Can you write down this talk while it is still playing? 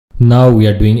Now we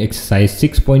are doing exercise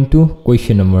 6.2,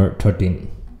 question number 13.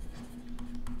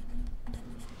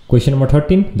 Question number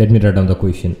 13, let me write down the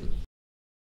question.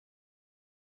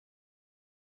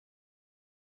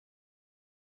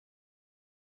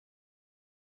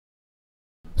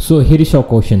 So here is our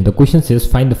question. The question says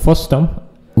find the first term.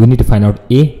 We need to find out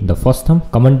A, the first term.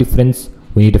 Common difference,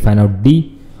 we need to find out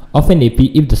D of an AP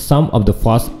if the sum of the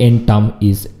first n term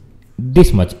is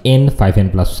this much, n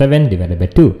 5n plus 7 divided by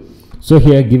 2. So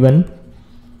here given,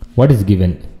 what is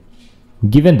given?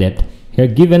 Given that, here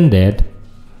given that,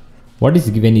 what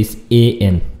is given is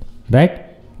an,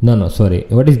 right? No, sorry.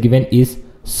 What is given is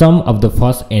sum of the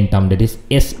first n term, that is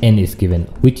Sn is given,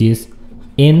 which is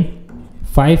n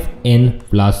 5n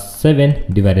plus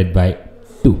 7 divided by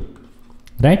 2,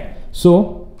 right?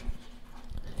 So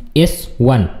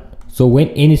S1, so when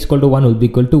n is equal to 1 will be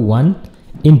equal to 1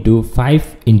 into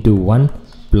 5 into 1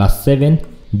 plus 7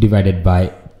 divided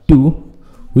by 2,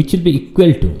 which will be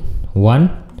equal to 1,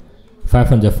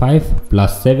 5 on the 5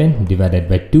 plus 7 divided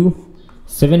by 2,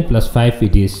 7 plus 5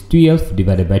 it is 12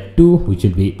 divided by 2, which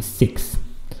will be 6.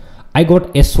 I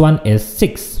got S1 as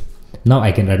 6. Now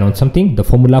I can write down something, the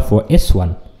formula for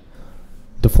S1.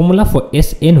 The formula for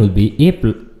Sn will be a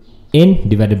plus n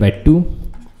divided by 2,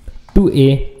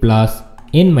 2a plus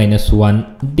n minus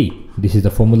 1 d. This is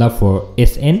the formula for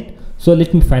Sn. So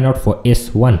let me find out for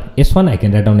S1. S1 I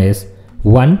can write down as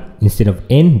 1 instead of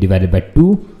n divided by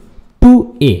 2,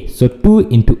 2a. So 2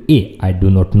 into a, I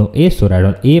do not know a, so write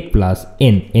down a plus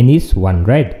n. N is 1,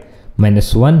 right?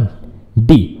 Minus 1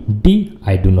 d. D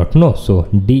I do not know, so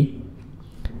d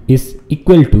is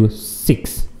equal to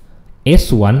 6.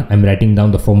 S1, I'm writing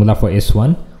down the formula for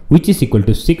S1, which is equal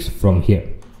to 6 from here.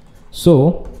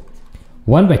 So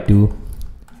 1 by 2,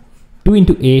 2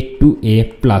 into a,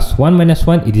 2a plus 1 minus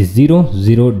 1, it is 0,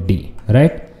 0d,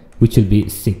 right? Which will be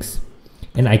 6.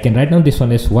 And I can write down this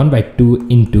one as 1 by 2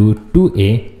 into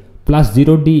 2a plus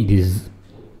 0d. It is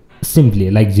simply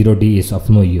like 0d is of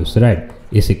no use, right?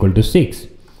 Is equal to 6.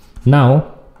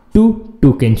 Now 2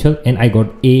 cancel and I got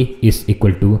a is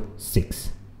equal to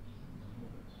 6.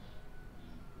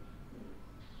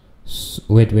 So,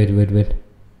 wait.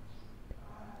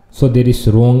 So there is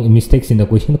wrong mistakes in the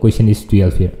question. The question is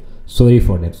 12 here. Sorry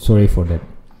for that.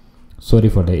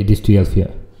 It is 12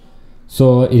 here.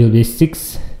 So it will be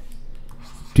 6,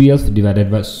 12 divided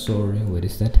by, sorry, where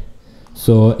is that?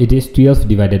 So it is 12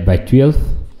 divided by 12,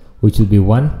 which will be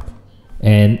 1,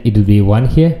 and it will be 1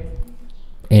 here,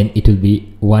 and it will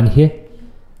be 1 here.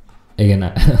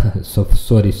 Again, so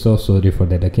sorry for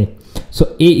that. Okay,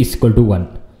 so a is equal to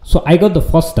 1. So I got the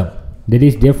first term. That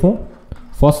is, therefore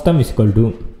first term is equal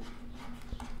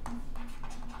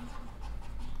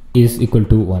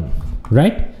to 1,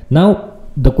 right? Now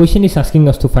the question is asking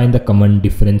us to find the common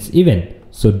difference even.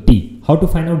 So D, how to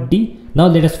find out D? Now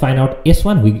let us find out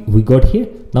S1, we got here.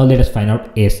 Now let us find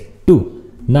out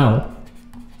S2. Now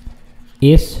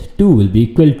S2 will be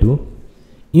equal to,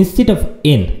 instead of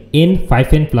n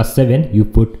 5n plus 7, you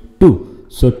put 2.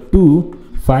 So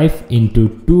 2, 5 into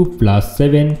 2 plus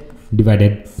 7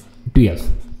 divided 12.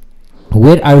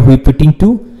 Where are we putting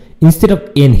 2? Instead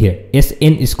of n here,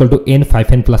 Sn is equal to n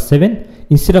 5n plus 7.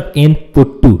 Instead of n,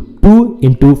 put 2. 2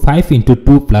 into 5 into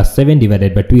 2 plus 7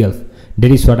 divided by 12. That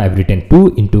is what I've written,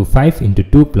 2 into 5 into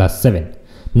 2 plus 7.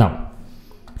 Now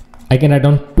I can write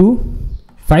down 2,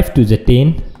 5 to the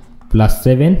 10 plus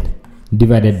 7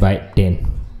 divided by 10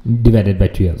 divided by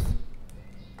 12.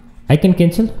 I can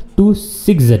cancel 2,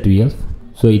 6 the 12,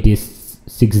 so it is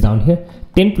 6 down here.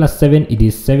 10 plus 7, it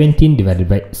is 17 divided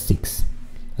by 6.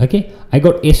 Okay, I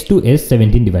got S2 as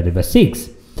 17 divided by 6.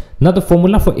 Now the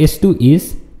formula for S2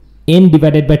 is n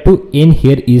divided by 2. N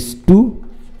here is 2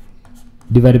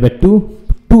 divided by 2,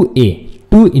 2a,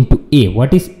 2 into a.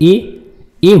 What is a?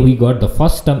 A, we got the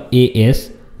first term a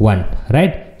as 1,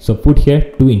 right? So put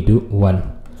here 2 into 1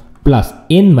 plus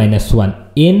n minus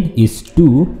 1. N is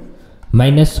 2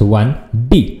 minus 1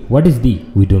 d. What is d?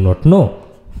 We do not know.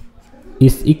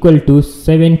 Is equal to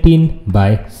 17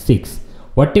 by 6.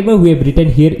 Whatever we have written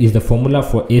here is the formula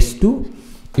for S2,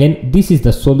 and this is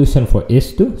the solution for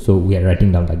S2. So we are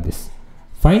writing down like this.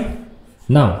 Fine.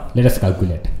 Now let us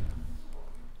calculate.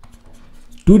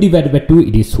 2 divided by 2,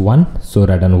 it is 1. So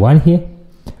write down 1 here.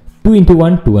 2 into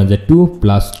 1, 2 ones are 2,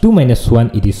 plus 2 minus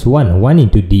 1, it is 1. 1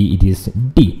 into d, it is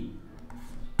d,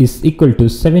 is equal to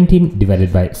 17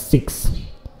 divided by 6.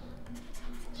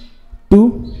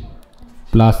 2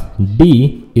 plus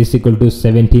d is equal to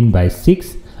 17 by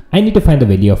 6. I need to find the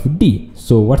value of d.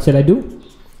 So what shall I do?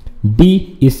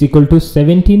 D is equal to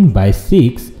 17 by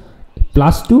 6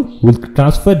 plus 2. Will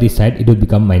transfer this side, it will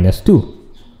become minus 2.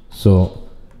 So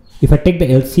if I take the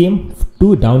LCM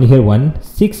 2 down here 1,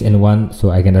 6 and 1, so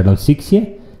I can write down 6 here.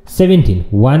 17,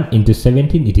 1 into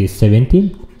 17, it is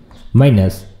 17,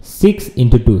 minus 6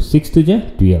 into 2, 6 to the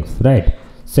 12, right?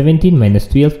 17 minus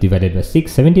 12 divided by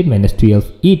 6, 17 minus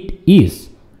 12, it is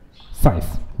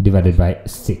 5 divided by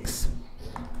 6.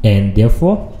 And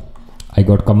therefore, I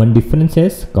got common difference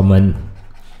as common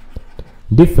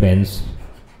difference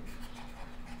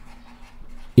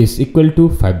is equal to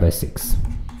 5 by 6.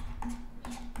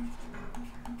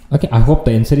 Okay, I hope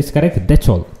the answer is correct. That's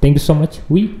all. Thank you so much.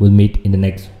 We will meet in the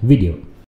next video.